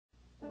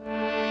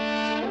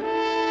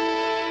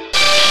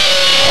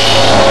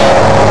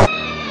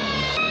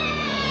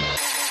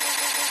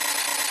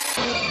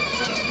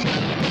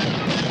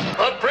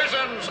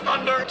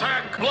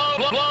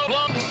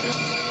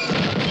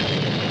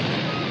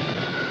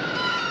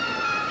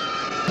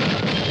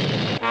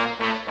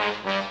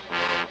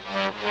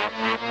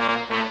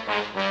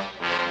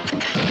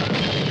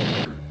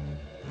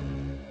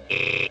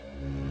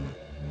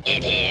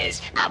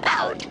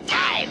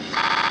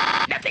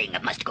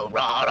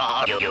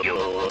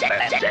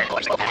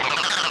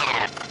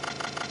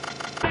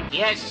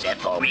Yes,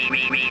 for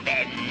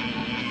revenge.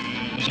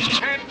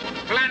 And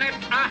planet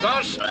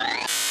Athos.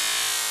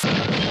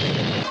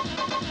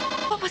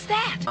 What was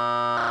that?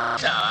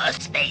 The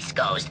Space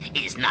Ghost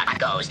is not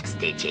ghost.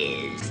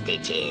 Stitches.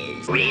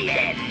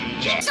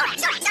 Revenge. Sorry.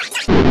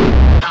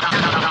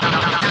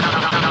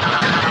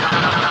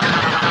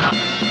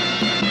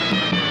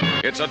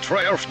 It's a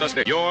trail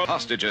of your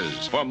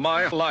hostages. For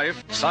my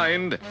life,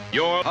 signed,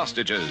 your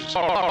hostages.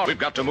 We've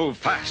got to move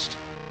fast.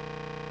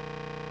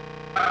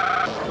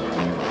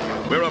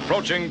 We're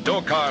approaching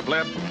Dokar,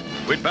 Blip.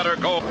 We'd better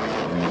go.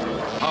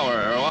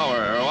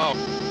 Power.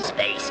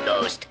 Space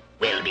Ghost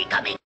will be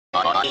coming.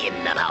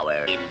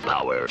 In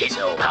power.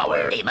 Disso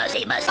power.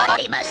 Amos.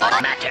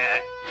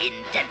 Matter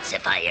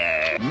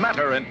intensifier.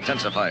 Matter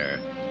intensifier.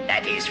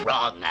 That is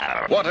wrong.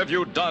 What have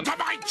you done To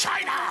my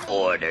China!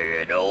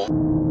 Order no.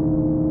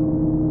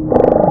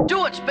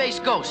 Do it, Space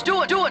Ghost!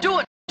 Do it!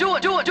 Either.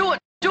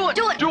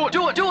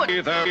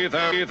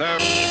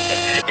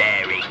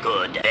 Very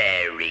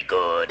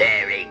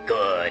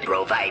good.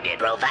 Provided.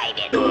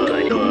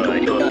 Good.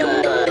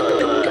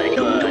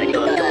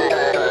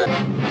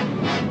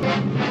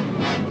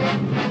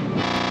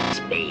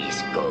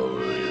 Space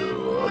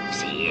Ghost.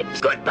 See,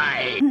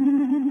 goodbye.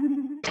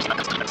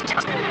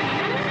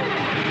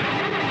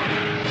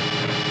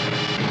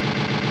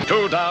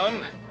 Two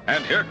down,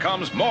 and here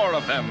comes more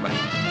of them.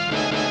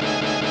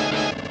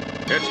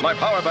 It's my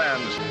power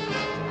bands.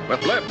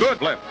 With Blip, good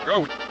Blip,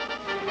 go.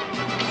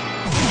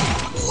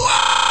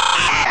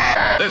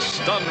 This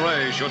stun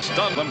ray should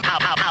stun them.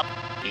 How?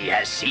 He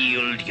has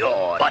sealed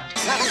your butt.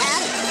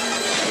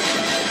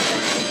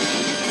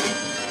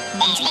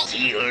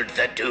 Sealed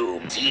the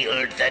doom.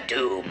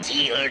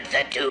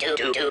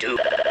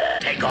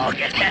 Take off.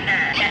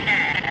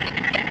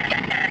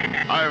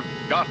 I've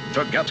got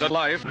to get to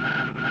life.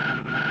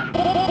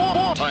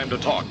 Time to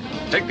talk.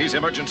 Take these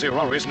emergency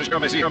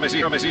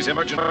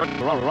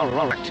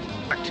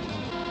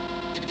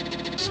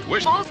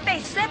Swish. All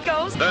space set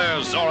goes.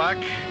 There's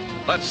Zorak.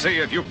 Let's see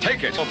if you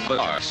take it.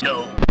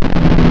 No.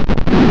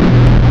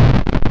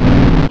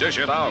 Dish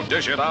it out.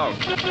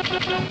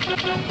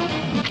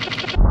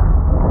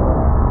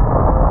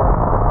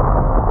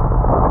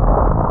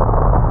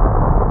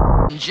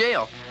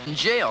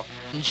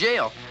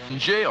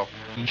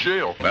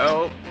 Jail.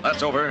 Well,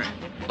 that's over.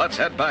 Let's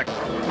head back.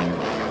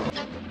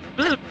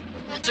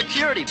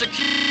 Security.